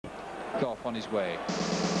off on his way.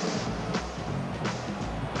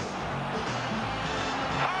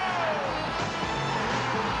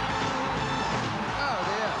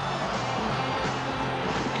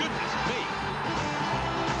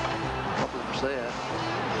 There.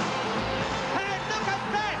 Hey, look at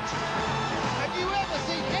that! Have you ever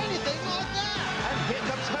seen anything like that? And here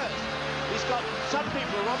comes Hurst. He's got some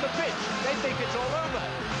people on the pitch. They think it's all over.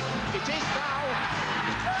 It is now.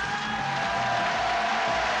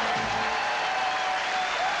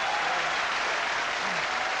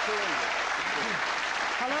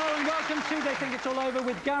 Hello and welcome to They Think It's All Over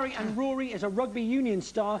with Gary, and Rory is a rugby union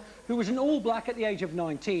star who was an All Black at the age of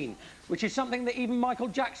 19, which is something that even Michael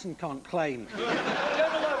Jackson can't claim.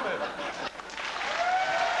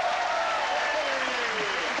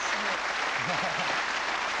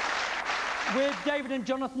 With David and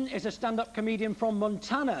Jonathan is a stand-up comedian from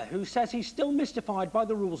Montana who says he's still mystified by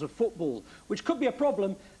the rules of football, which could be a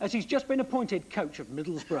problem as he's just been appointed coach of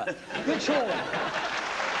Middlesbrough. Rich Hall.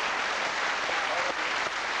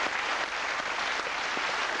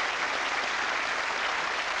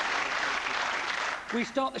 We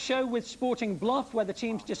start the show with Sporting Bluff, where the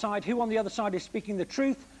teams decide who on the other side is speaking the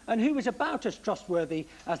truth and who is about as trustworthy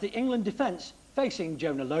as the England defence facing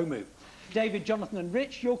Jonah Lomu. David, Jonathan and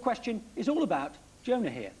Rich, your question is all about Jonah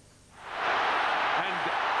here. And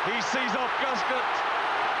he sees off Guscott.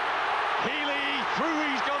 Healy through,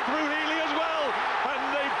 he's gone through Healy as well.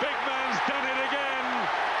 And the big man's done it again.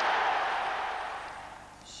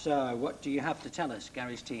 So, what do you have to tell us,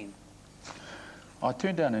 Gary's team? I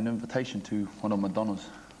turned down an invitation to one of Madonna's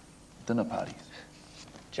dinner parties.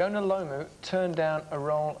 Jonah Lomu turned down a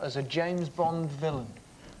role as a James Bond villain.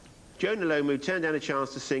 Jonah Lomu turned down a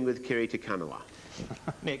chance to sing with Kirita Kanawa.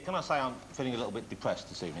 Nick, can I say I'm feeling a little bit depressed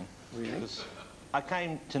this evening? Really? Because I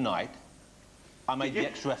came tonight, I made the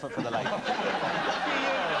extra effort for the ladies.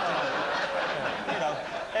 You know,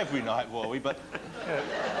 every night, Rory, but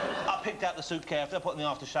I picked out the suit carefully, I put in the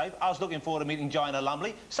aftershave. I was looking forward to meeting Jonah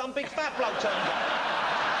Lumley. Some big fat bloke turned up.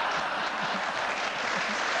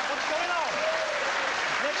 What's going on?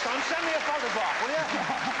 Next time, send me a photograph, will you?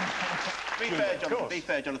 Be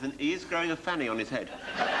fair, Jonathan, he is growing a fanny on his head.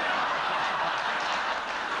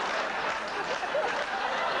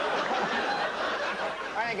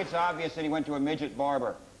 I think it's obvious that he went to a midget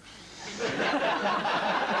barber.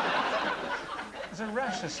 There's a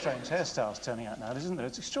rash of strange hairstyles turning out now, isn't there?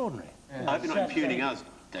 It's extraordinary. Yeah. I hope you're not impugning us,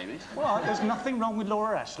 David. Well, there's nothing wrong with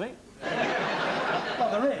Laura Ashley. Well,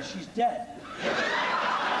 there is. She's dead.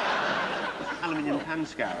 Aluminium pan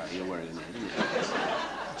scourer you're wearing there, isn't it?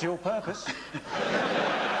 Dual purpose.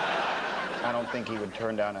 I don't think he would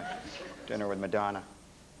turn down a dinner with Madonna.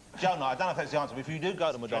 Jonah, I don't know if that's the answer, but if you do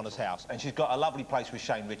go to Madonna's house, and she's got a lovely place with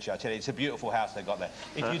Shane Ritchie, I tell you, it's a beautiful house they've got there.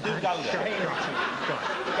 If you do go there... Shane Ritchie.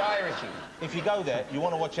 Guy Ritchie. If you go there, you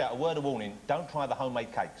want to watch out. A word of warning, don't try the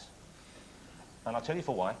homemade cakes. And I'll tell you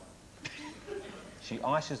for why. She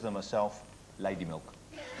ices them herself, lady milk.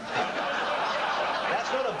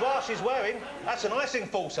 That's not a bra she's wearing. That's an icing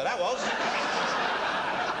forcer, that was.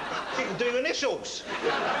 She can do initials.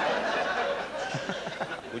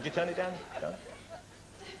 Would you turn it down? No?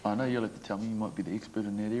 I know you'll have to tell me. You might be the expert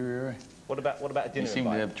in that area, eh? What about a dinner? You seem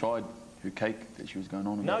to have tried her cake that she was going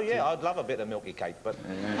on about. No, yeah, I'd love a bit of milky cake, but...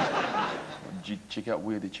 Did you check out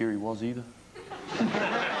where the cherry was either?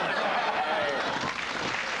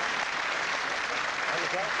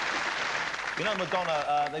 You know,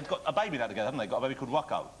 Madonna, they've got a baby now together, haven't they? Got a baby called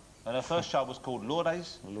Rocco. And her first child was called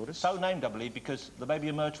Lourdes. Lourdes. So named, I believe, because the baby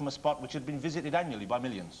emerged from a spot which had been visited annually by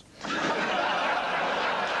millions.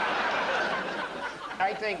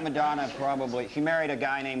 I think Madonna probably... She married a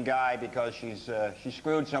guy named Guy because she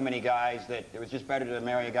screwed so many guys that it was just better to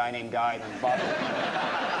marry a guy named Guy than Bob.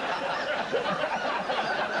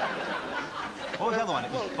 What was the other one?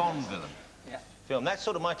 It was Bond villain. Yeah. Film. That's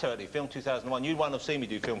sort of my territory. Film 2001. You won't have seen me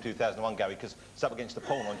do Film 2001, Gary, because it's up against the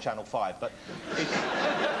porn on Channel 5. But it's...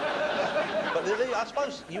 but I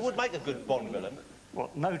suppose you would make a good Bond villain.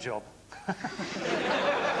 What? No job.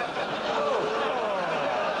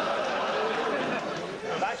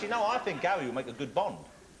 Actually, no, I think Gary would make a good Bond.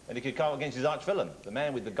 And he could go against his arch-villain, the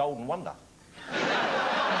man with the golden wonder.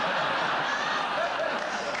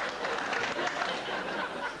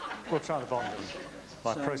 We'll try the Bond villain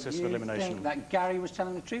by process of elimination. You think that Gary was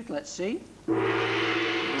telling the truth? Let's see.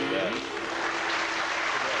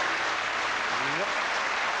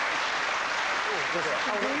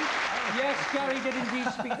 Yes, Gary did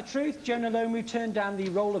indeed speak the truth. Jonah Lomu turned down the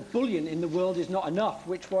role of bullion in The World Is Not Enough,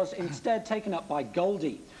 which was instead taken up by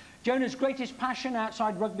Goldie. Jonah's greatest passion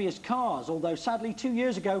outside rugby is cars, although sadly 2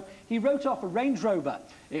 years ago he wrote off a Range Rover.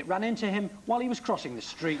 It ran into him while he was crossing the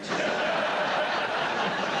street.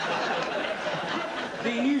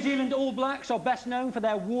 The New Zealand All Blacks are best known for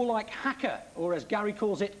their warlike haka, or as Gary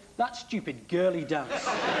calls it, that stupid girly dance.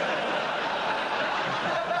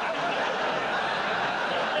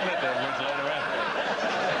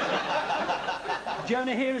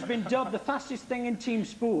 Jonah here has been dubbed the fastest thing in team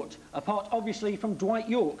sport, apart obviously from Dwight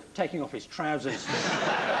York taking off his trousers.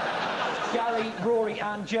 Gary, Rory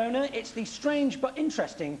and Jonah, it's the strange but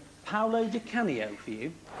interesting Paolo Di Canio for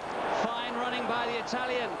you. Fine running by the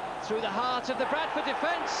Italian through the heart of the Bradford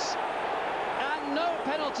defence, and no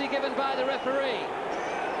penalty given by the referee.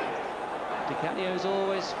 Di Canio's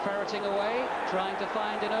always ferreting away, trying to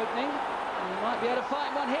find an opening. He might be able to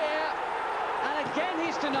find one here, and again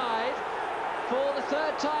he's denied for the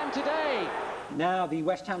third time today. Now the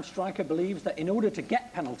West Ham striker believes that in order to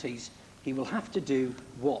get penalties, he will have to do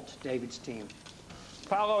what, David's team?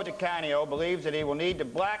 Paolo Di Canio believes that he will need to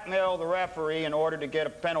blackmail the referee in order to get a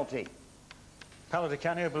penalty. Paolo Di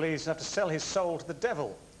Canio believes he'll have to sell his soul to the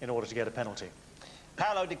devil in order to get a penalty.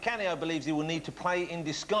 Paolo Di Canio believes he will need to play in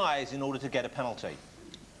disguise in order to get a penalty.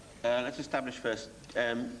 Let's establish first,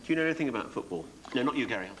 do you know anything about football? No, not you,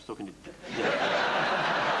 Gary, I was talking to...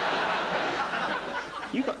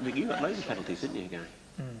 You got loads of penalties, didn't you, Gary?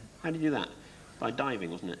 How did you do that? By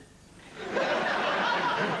diving, wasn't it?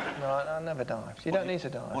 No, I never dived. You don't need to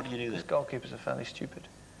dive. What do you do then? Because goalkeepers are fairly stupid.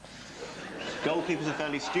 Goalkeepers are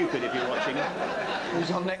fairly stupid if you're watching it.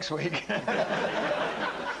 Who's on next week?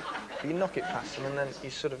 You knock it past them and then you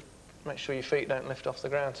sort of make sure your feet don't lift off the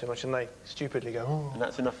ground too much and they stupidly go, oh. And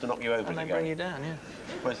that's enough to knock you over. And they bring you down, yeah.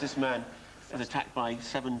 Whereas this man is attacked by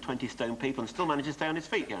 7 20-stone people and still manages to stay on his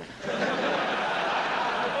feet, Gary.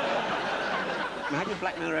 How do you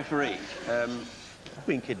blackmail a referee?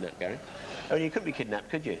 Being kidnapped, Gary. Oh, you couldn't be kidnapped,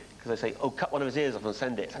 could you? Because they say, oh, cut one of his ears off and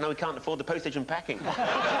send it. So, no, we can't afford the postage and packing.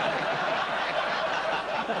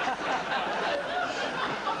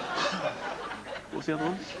 What's the other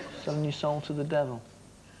one? Selling your soul to the devil.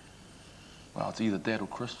 Well, it's either dead or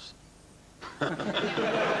crisps. Point.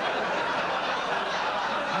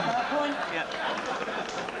 Yeah.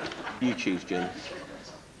 You choose, Jen.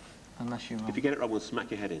 Unless you... If you get it wrong, we'll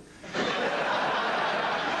smack your head in.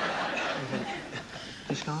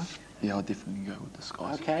 Disguise? Yeah, I'll definitely go with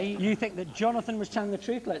disguise. OK, you think that Jonathan was telling the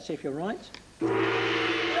truth? Let's see if you're right. Well done,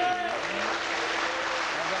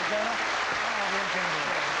 Jonah.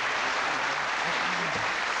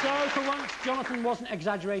 So, for once, Jonathan wasn't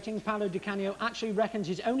exaggerating. Paolo Di Canio actually reckons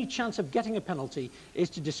his only chance of getting a penalty is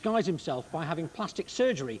to disguise himself by having plastic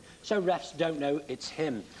surgery, so refs don't know it's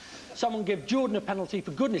him. Someone give Jordan a penalty, for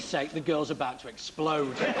goodness sake, the girl's about to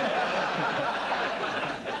explode.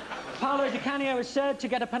 Paolo Di Canio has said to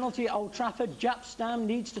get a penalty at Old Trafford, Jap Stam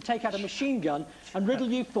needs to take out a machine gun and riddle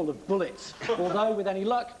you full of bullets. Although, with any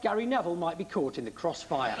luck, Gary Neville might be caught in the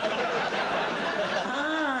crossfire.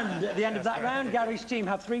 And at the end of that round, Gary's team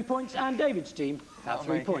have 3 points and David's team have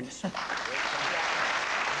 3 points.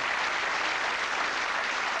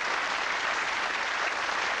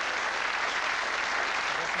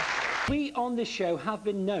 We on this show have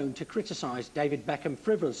been known to criticise David Beckham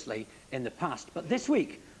frivolously in the past, but this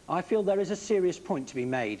week I feel there is a serious point to be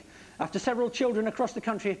made. After several children across the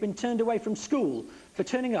country have been turned away from school for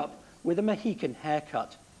turning up with a Mohican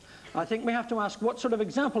haircut. I think we have to ask, what sort of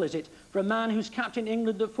example is it for a man who's captained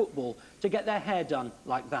England at football to get their hair done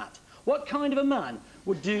like that? What kind of a man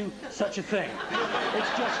would do such a thing?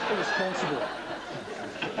 It's just irresponsible.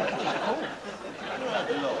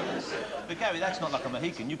 But Gary, that's not like a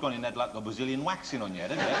Mohican. You've gone in and had like a Brazilian waxing on you,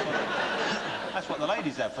 haven't you? That's what the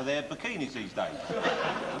ladies have for their bikinis these days.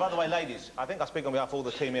 By the way, ladies, I think I speak on behalf of all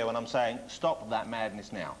the team here when I'm saying, stop that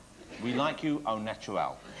madness now. We like you au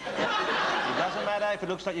natural. It doesn't matter if it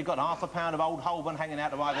looks like you've got half a pound of old Holborn hanging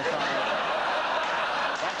out of either side.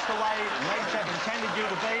 That's the way nature intended you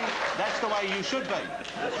to be. That's the way you should be.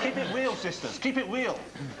 Keep it real, sisters. Keep it real.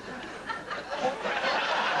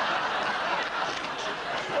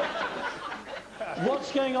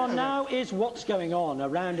 What's going on now is what's going on, a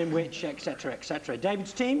round in which, etc., etc.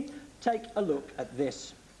 David's team, take a look at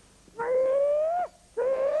this.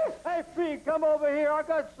 Hey, Pete, come over here. I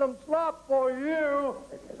got some slop for you.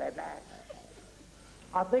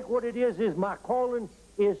 I think what it is my calling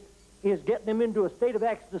is getting them into a state of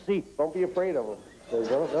ecstasy. Don't be afraid of them.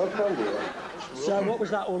 They'll come to you. So what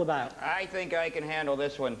was that all about? I think I can handle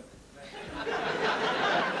this one.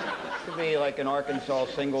 Could be like an Arkansas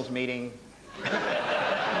singles meeting.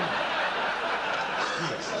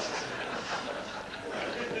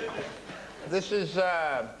 This is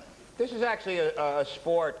actually a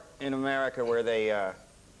sport in America where they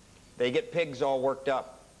get pigs all worked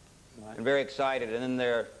up and very excited, and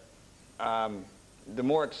then the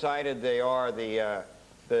more excited they are, the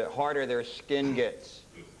the harder their skin gets,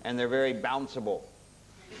 and they're very bounceable.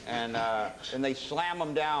 And they slam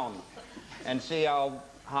them down and see how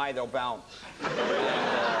high they'll bounce. And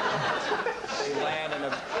they land in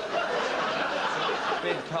a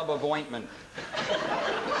big tub of ointment.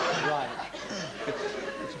 Right.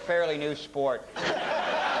 It's a fairly new sport.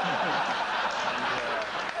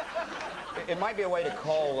 It might be a way to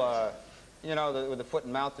call, you know, with the foot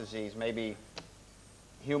and mouth disease, maybe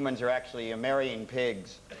humans are actually marrying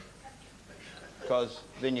pigs, because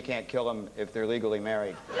then you can't kill them if they're legally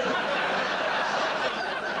married.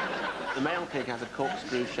 The male pig has a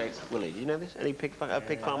corkscrew-shaped willy. Do you know this? Any pig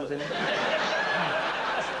farmers in it?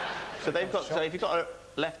 So they've got. So if you've got a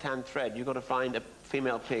left-hand thread, you've got to find a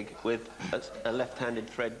female pig with a left-handed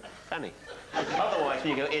thread fanny. Otherwise,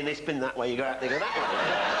 when you go in, they spin that way. You go out, they go that way.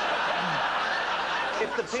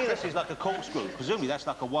 If the penis is like a corkscrew, presumably that's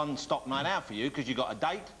like a one-stop night out for you, because you've got a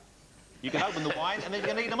date, you can open the wine, and then you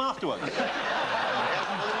can eat them afterwards.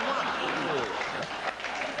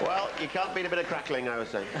 Well, you can't beat a bit of crackling, I was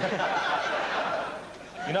saying.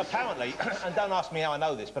 You know, apparently, and don't ask me how I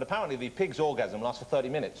know this, but apparently the pig's orgasm lasts for 30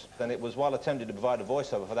 minutes. Then it was while attempting to provide a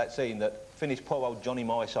voiceover for that scene that finished poor old Johnny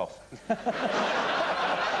Morris off.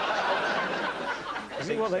 Is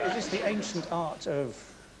this the ancient art of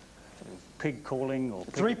pig calling or...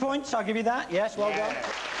 3 points, I'll give you that. Yes, well done. Very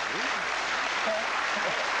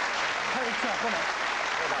tough, wasn't it?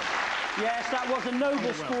 Yes, that was a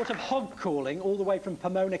noble sport of hog calling, all the way from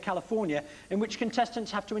Pomona, California, in which contestants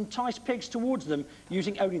have to entice pigs towards them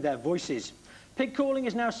using only their voices. Pig calling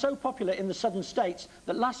is now so popular in the southern states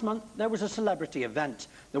that last month there was a celebrity event.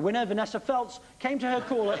 The winner, Vanessa Feltz, came to her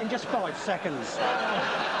caller in just 5 seconds.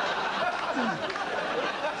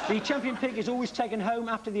 The champion pig is always taken home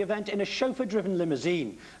after the event in a chauffeur-driven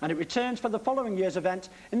limousine, and it returns for the following year's event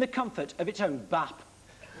in the comfort of its own BAP.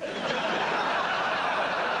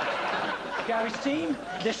 Gary's team,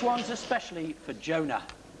 this one's especially for Jonah.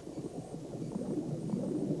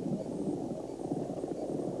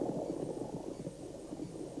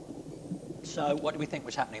 So, what do we think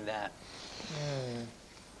was happening there?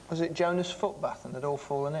 Was it Jonah's foot bath and they'd all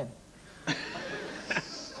fallen in?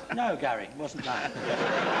 No, Gary, it wasn't that.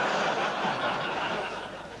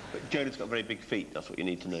 But Jonah's got very big feet, that's what you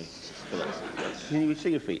need to know. Can you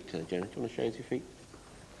see your feet, Jonah? Do you want to show us your feet?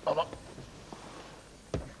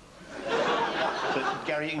 So,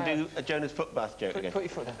 Gary, you can do a Jonah's foot bath joke again. Put your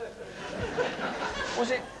foot down.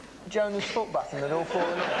 Was it Jonah's foot bath and they'd all fallen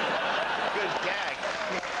in? Good gag.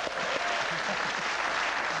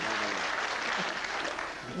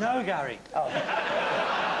 No, Gary. Oh.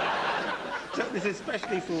 So this is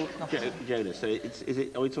especially for Jonah. So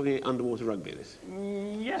are we talking underwater rugby, this?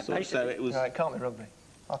 Yeah, basically. So it was... No, it can't be rugby.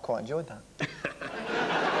 I quite enjoyed that.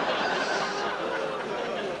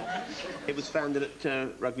 It was founded at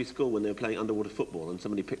rugby school when they were playing underwater football and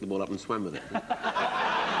somebody picked the ball up and swam with it.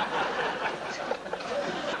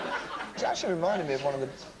 It actually reminded me of one of the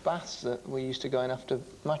baths that we used to go in after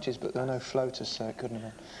matches, but there were no floaters, so it couldn't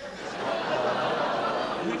have been.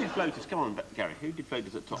 Who did floaters? Come on, Gary. Who did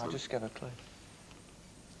floaters at Tottenham? I just gave a clue.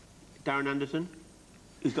 Darren Anderson?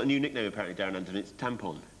 He's got a new nickname, apparently, Darren Anderson. It's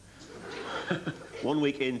Tampon. 1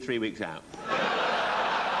 week in, 3 weeks out.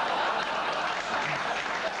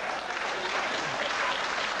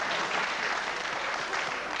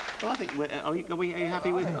 Well, I think are you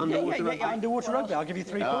happy with underwater rugby? Yeah, underwater rugby. I'll give you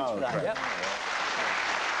 3 points for that. Yep.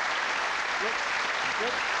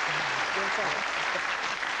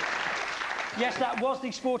 Yes, that was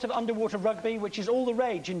the sport of underwater rugby, which is all the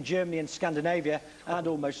rage in Germany and Scandinavia, and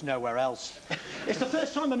almost nowhere else. It's the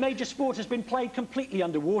first time a major sport has been played completely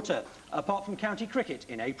underwater, apart from county cricket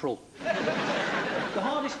in April. The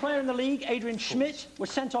hardest player in the league, Adrian Schmidt,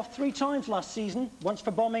 was sent off 3 times last season, once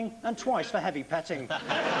for bombing and twice for heavy petting.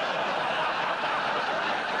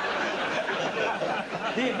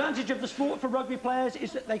 The advantage of the sport for rugby players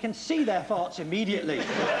is that they can see their farts immediately.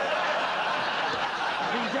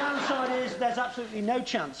 The downside is there's absolutely no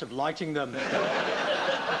chance of lighting them.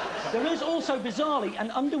 There is also, bizarrely,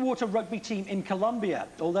 an underwater rugby team in Colombia,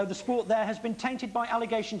 although the sport there has been tainted by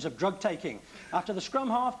allegations of drug taking, after the scrum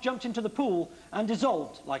half jumped into the pool and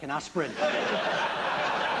dissolved like an aspirin. And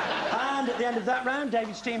at the end of that round,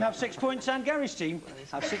 David's team have 6 points and Gary's team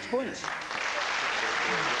have 6 points.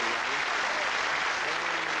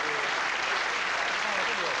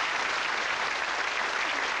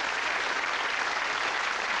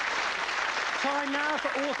 Time now for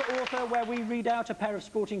Author, where we read out a pair of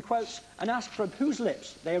sporting quotes and ask from whose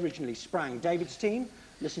lips they originally sprang. David's team,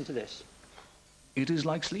 listen to this. It is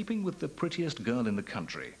like sleeping with the prettiest girl in the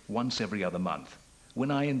country once every other month,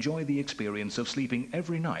 when I enjoy the experience of sleeping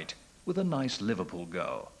every night with with a nice Liverpool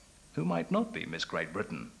girl, who might not be Miss Great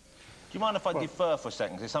Britain. Do you mind if I defer for a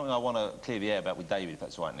second? There's something I want to clear the air about with David, if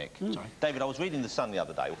that's all right, Nick. Sorry. David, I was reading The Sun the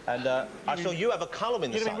other day, and I saw you have a column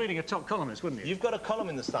in The Sun. You'd have been reading a top columnist, wouldn't you? You've got a column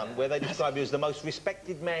in The Sun where they describe you as the most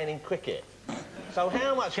respected man in cricket. So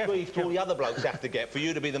how much grief do all the other blokes have to get for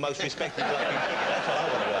you to be the most respected bloke in cricket? That's what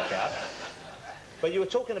I want to work out. But you were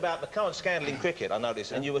talking about the current scandal in cricket, I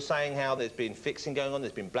noticed, and you were saying how there's been fixing going on,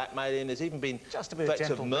 there's been blackmailing, there's even been threats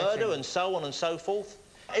of murder and so on and so forth.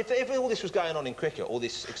 If all this was going on in cricket, all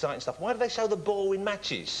this exciting stuff, why do they show the ball in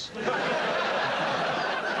matches? Do you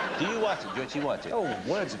write it? Do you actually write it? Oh,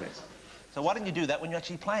 words of it. So why didn't you do that when you're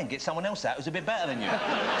actually playing? Get someone else out who's a bit better than you.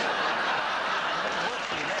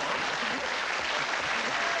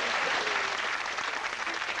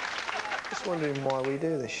 Just wondering why we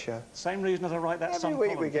do this show. Same reason as I write that song. Every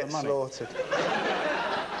week we get slaughtered.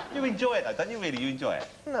 You enjoy it, though, don't you really? You enjoy it?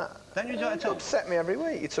 No. Don't you enjoy it at all? You upset me every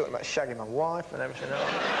week. You're talking about shagging my wife and everything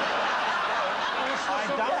else. I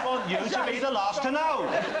don't want you to be the last to know.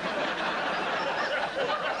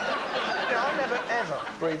 You know, I never, ever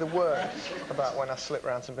breathe a word about when I slip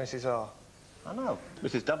round to Mrs R. I know.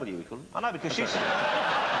 Mrs W, we call her. I know, because she's... That's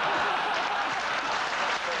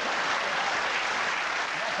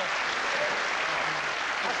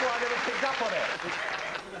why I never picked up on it.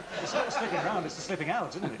 It's not slipping around, it's the slipping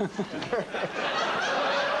out, isn't it?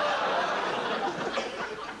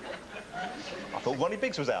 I thought Ronnie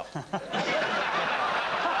Biggs was out.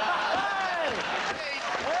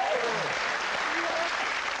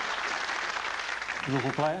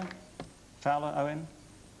 Liverpool player, Fowler, Owen,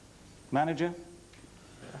 manager,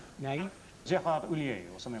 Nagy, Gerard Houllier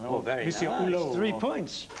or something like that. Oh, very Monsieur nice. Hulot. 3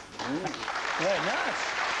 points. Very nice.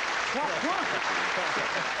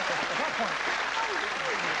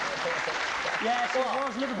 Yes, it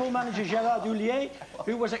was Liverpool manager Gerard Houllier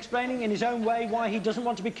who was explaining in his own way why he doesn't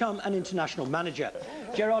want to become an international manager.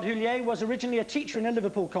 Gerard Houllier was originally a teacher in a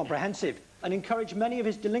Liverpool comprehensive and encouraged many of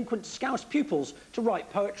his delinquent Scouse pupils to write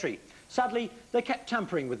poetry. Sadly, they kept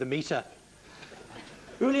tampering with the meter.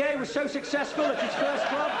 Houllier was so successful at his first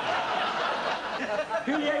club...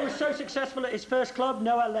 Houllier was so successful at his first club,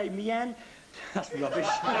 Noah Les Miens... That's rubbish.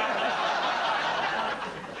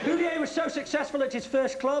 Houllier was so successful at his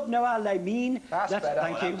first club, Noah Les Miens... That's better.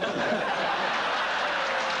 Thank you.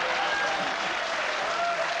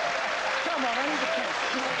 Come on, I need a kiss.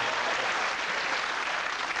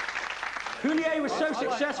 Houllier was so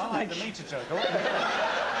successful... I like the meter joke. I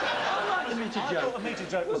like the meter I joke. thought the meter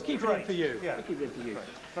joke was We'll keep great. it in for you. Yeah. We'll keep it in for you. Great.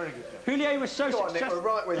 Very good joke. Houllier was so Go on, Nick, successful... we're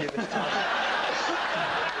right with you this time.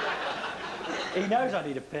 He knows I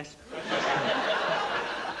need a piss.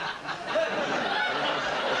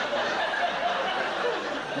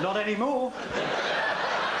 Not anymore.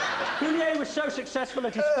 Houllier was so successful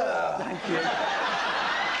at his first... Thank you.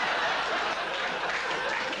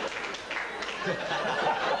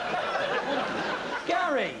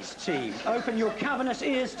 Gary's team, open your cavernous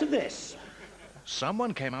ears to this.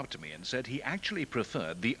 Someone came up to me and said he actually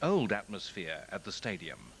preferred the old atmosphere at the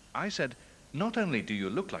stadium. I said, not only do you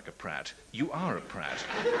look like a prat, you are a prat.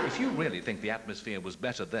 If you really think the atmosphere was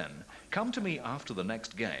better then, come to me after the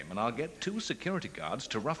next game and I'll get 2 security guards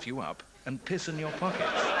to rough you up and piss in your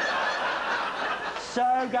pockets.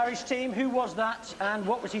 So, Gary's team, who was that and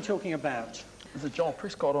what was he talking about? There's a John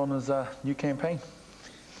Prescott on his new campaign.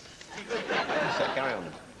 So carry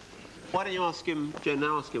on. Why don't you ask him, Joe,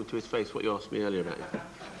 now ask him to his face what you asked me earlier about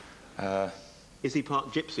him? Is he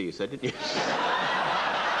part gypsy, you said, didn't you?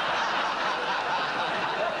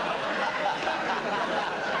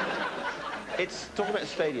 It's talking about a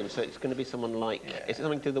stadium, so it's going to be someone like... Yeah. Is it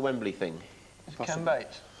something to do with the Wembley thing? Ken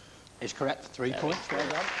Bates. Is correct. 3 points. Well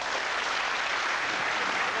done.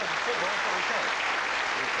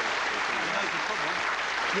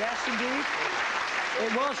 Yes, indeed.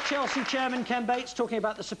 It was Chelsea chairman Ken Bates talking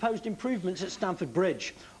about the supposed improvements at Stamford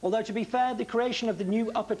Bridge. Although, to be fair, the creation of the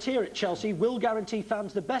new upper tier at Chelsea will guarantee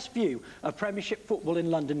fans the best view of Premiership football in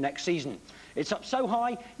London next season. It's up so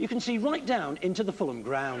high, you can see right down into the Fulham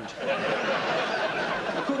ground.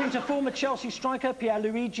 According to former Chelsea striker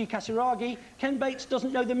Pierluigi Casiraghi, Ken Bates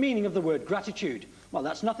doesn't know the meaning of the word gratitude. Well,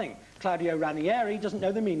 that's nothing. Claudio Ranieri doesn't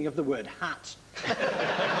know the meaning of the word hat.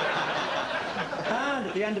 And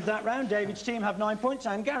at the end of that round, David's team have 9 points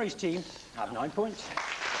and Gary's team have 9 points.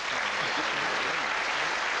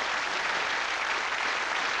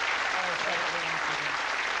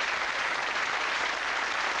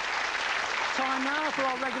 Time now for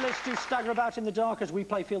our regulars to stagger about in the dark as we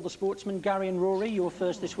play Field the Sportsman. Gary and Rory, you're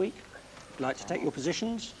first this week. If you'd like to take your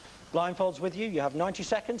positions. Blindfolds with you. You have 90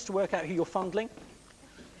 seconds to work out who you're fondling.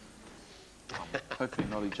 Hopefully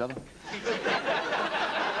not each other.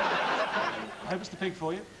 hope it's the pig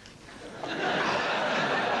for you. Oh,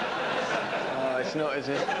 it's not, is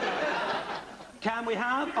it? Can we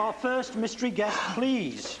have our first mystery guest,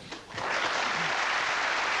 please?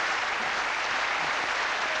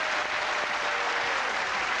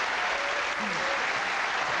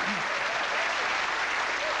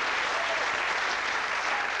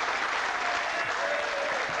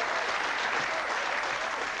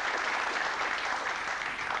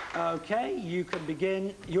 Okay, you can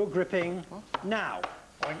begin your gripping now.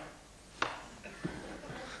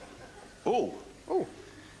 Oh,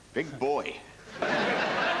 big boy.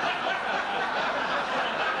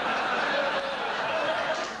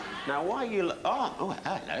 Now, why are you... Oh,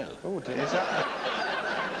 hello. Oh, dear. Is that...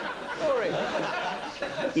 Rory.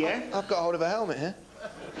 Yeah? I've got hold of a helmet here.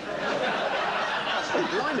 Oh,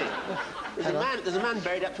 blimey. There's a man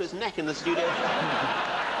buried up to his neck in the studio.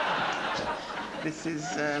 This is,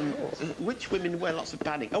 which women wear lots of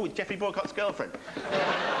padding? Oh, it's Geoffrey Boycott's girlfriend.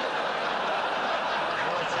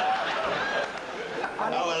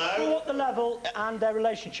 And support the level and their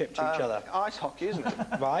relationship to each other. Ice hockey, isn't it?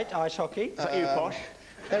 Right, ice hockey. Is that you, Posh?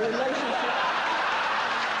 Their relationship...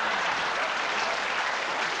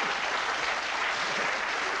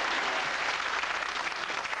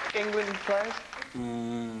 England players?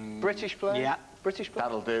 British players? Yeah. British players?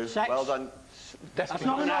 That'll do. Sex. Well done. That's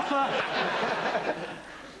not an offer.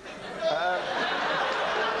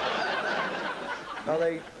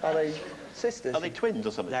 Are they sisters? Are they twins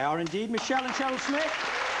or something? They are indeed. Michelle and Cheryl Smith,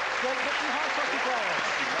 Great Britain ice hockey players.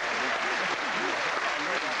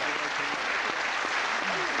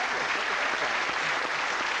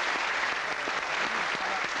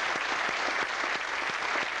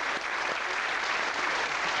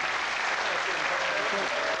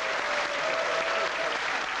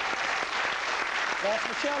 That's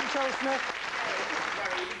Michelle and Cheryl Smith.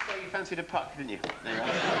 Gary, you fancied a puck, didn't you? There you are.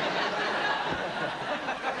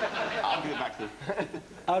 I'll give it back to you.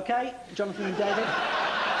 Okay, Jonathan and David.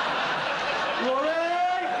 Rory!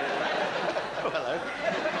 Oh, hello.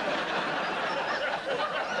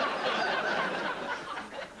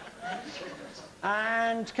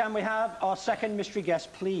 And can we have our second mystery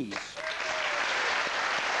guest, please?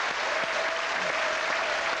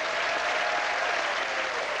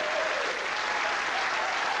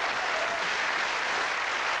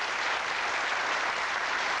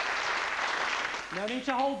 No need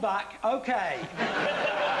to hold back. Okay.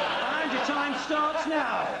 And your time starts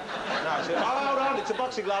now. No, hold on, it's a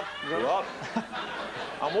boxing glove. Right.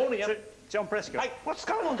 I'm warning you. John Prescott. Hey, what's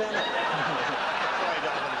going on down there?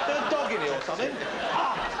 There's a dog in here or something.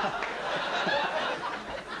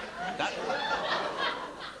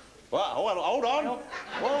 Well, hold on.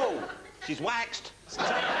 Whoa, she's waxed. She's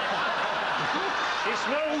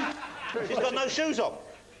smooth. She's got no shoes on.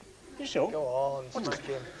 You sure? Go on, smack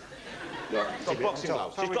him. She's boxing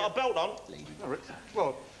gloves. She's got a belt on.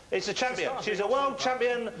 Well, it's a champion. She's a world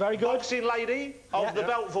champion boxing lady of the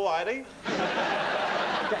belt variety.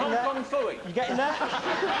 Hong Kong Fooey. You getting that?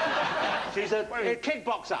 She's a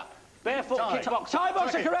kickboxer. Barefoot kickboxer. Tie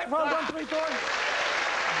boxer, correct. Well done, 3 points.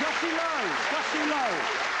 Gussie Lowe.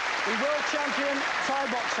 The world champion tie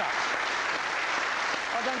boxer.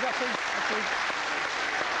 Well done, Gussie. Thank you.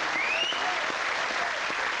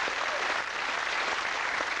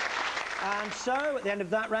 And so, at the end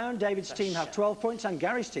of that round, David's team have 12 points and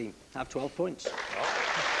Gary's team have 12 points. The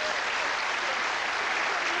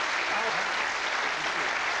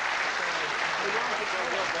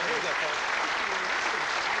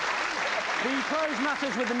pros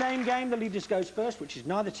matters with the name game. The leaders goes first, which is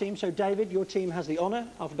neither team. So, David, your team has the honour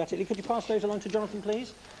alphabetically. Could you pass those along to Jonathan,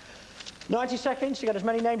 please? 90 seconds to get as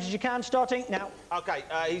many names as you can, starting now. OK,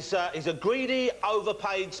 he's a greedy,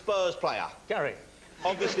 overpaid Spurs player. Gary.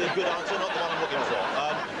 Obviously a good answer, not the one I'm looking for.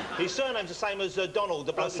 His surname's the same as Donald,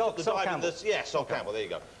 the bloke who took the dive in the... Yeah, Sol Campbell, there you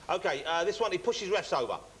go. OK, this one, he pushes refs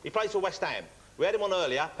over. He plays for West Ham. We had him on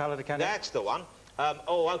earlier. Paolo Di Canio. That's the one.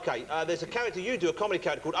 OK, there's a character you do, a comedy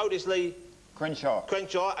character called Otis Lee... Crenshaw.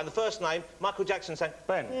 Crenshaw, and the first name, Michael Jackson saying...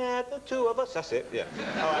 Ben. Yeah, the two of us, that's it, yeah.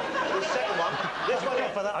 All right, the second one, this one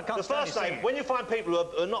here, the first name, when you find people who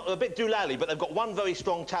are not a bit doolally, but they've got one very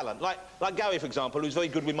strong talent, like Gary, for example, who's very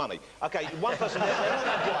good with money. OK, one person, they're not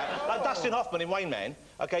that bright, like Dustin Hoffman in Rain Man.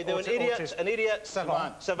 OK, they're an idiot,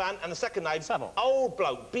 Savant, and the second name, old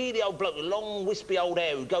bloke, beady old bloke with long, wispy old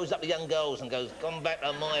hair who goes up to young girls and goes, come back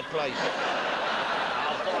to my place.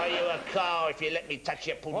 I'll buy you a car if you let me touch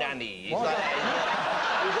your punani. He's a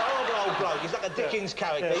horrible old bloke. He's like a Dickens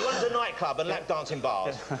character. He runs a nightclub and lap dancing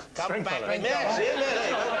bars. Come back. There you go.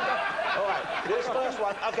 All right, this first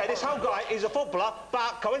one. OK, this whole guy is a footballer,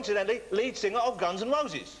 but coincidentally, lead singer of Guns N'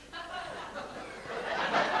 Roses.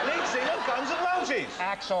 Lead singer of Guns N' Roses.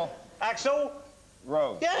 Axel. Axel.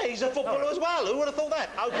 Rose. Yeah, he's a footballer as well. Who would have thought that?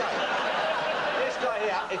 OK. This guy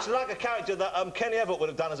here, it's like a character that Kenny Everett would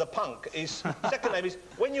have done as a punk. His second name is,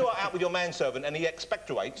 when you are out with your manservant and he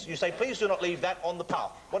expectorates, you say, please do not leave that on the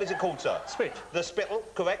path. What is it called, sir? Spit. The spittle,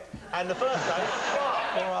 correct. And the first name...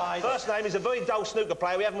 Right. First name is a very dull snooker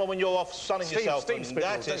player. We have him on when you're off sunning yourself. Steve Spittle.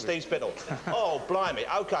 That's it, Steve Spittle. Oh, blimey.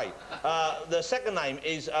 OK. The second name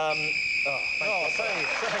is... Save.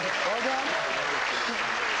 Well done.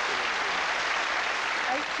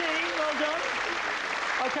 18, well done.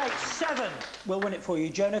 OK, 7 will win it for you.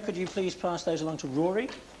 Jonah, could you please pass those along to Rory?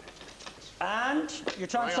 And your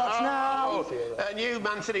time starts now. New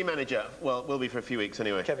Man City manager. Well, will be for a few weeks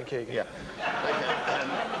anyway. Kevin Keegan. Yeah.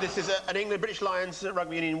 Okay. This is an England British Lions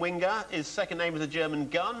rugby union winger. His second name is a German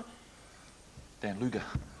gun. Dan Luger.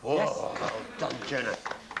 Whoa. Yes. Well done, Jonah.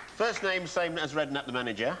 First name same as Redknapp, the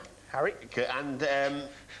manager. Harry. Okay, and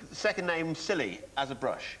second name silly as a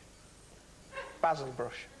brush. Basil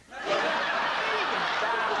Brush.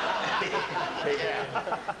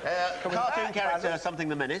 Cartoon character, something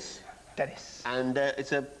the Menace. Dennis. And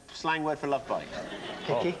it's a slang word for love bite.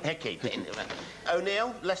 Hickey. Hickey.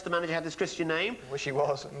 O'Neill, Leicester manager, had his Christian name. Wish he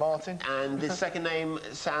was. Martin. And his second name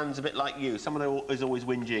sounds a bit like you. Someone who is always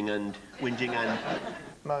whinging and...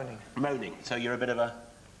 Moaning. So you're a bit of a...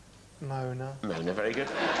 Moaner. Moaner, very good.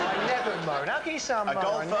 I never moan. How can you sound A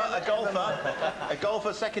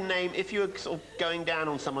golfer, second name, if you were sort of going down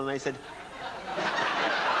on someone and they said...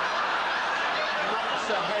 Not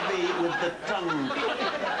so heavy with the tongue.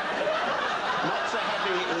 Not so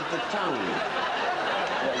heavy with the tongue.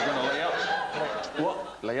 What, you're going to lay up?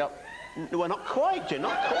 What? Lay up? Well, not quite, Jim,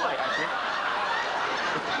 not quite, actually.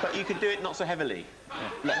 But you could do it not so heavily.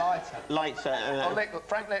 Yeah. Lighter.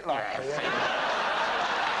 Frank Lick Lighter.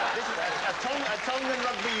 This is a Tongan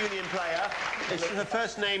rugby union player. Her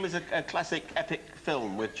first name is a classic epic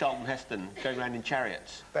film with Charlton Heston going around in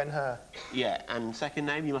chariots. Ben-Hur. Yeah, and second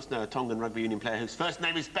name, you must know a Tongan rugby union player whose first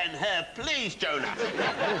name is Ben-Hur. Please, Jonah.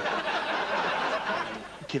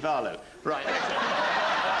 Kivalo. Right.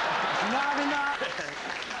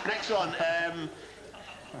 Next one.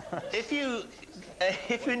 If you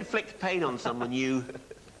inflict pain on someone, you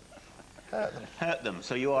hurt them.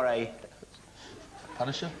 So you are a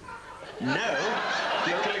Punisher? No.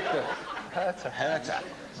 Herter.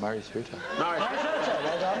 Marius Hooter. Marius Hooter,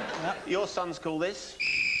 well done. Yep. Your sons call this?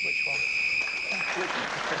 Which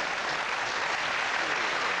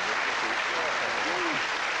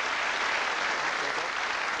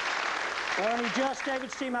one? Only just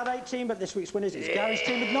David's team had 18, but this week's winners is Gary's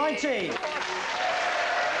team with 19.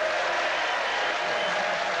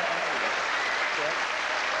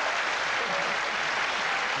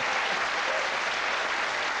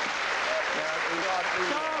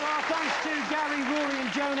 Gary, Rory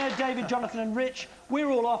and Jonah, David, Jonathan and Rich, we're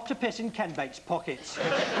all off to piss in Ken Bates' pockets.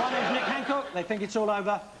 My name's Nick Hancock. They think it's all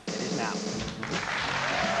over. It is now.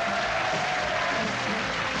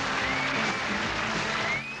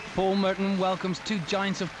 Paul Merton welcomes two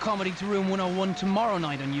giants of comedy to Room 101 tomorrow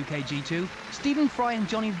night on UKG2. Stephen Fry and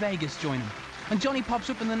Johnny Vegas join him. And Johnny pops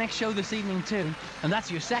up in the next show this evening too. And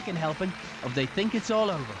that's your second helping of They Think It's All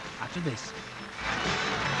Over after this.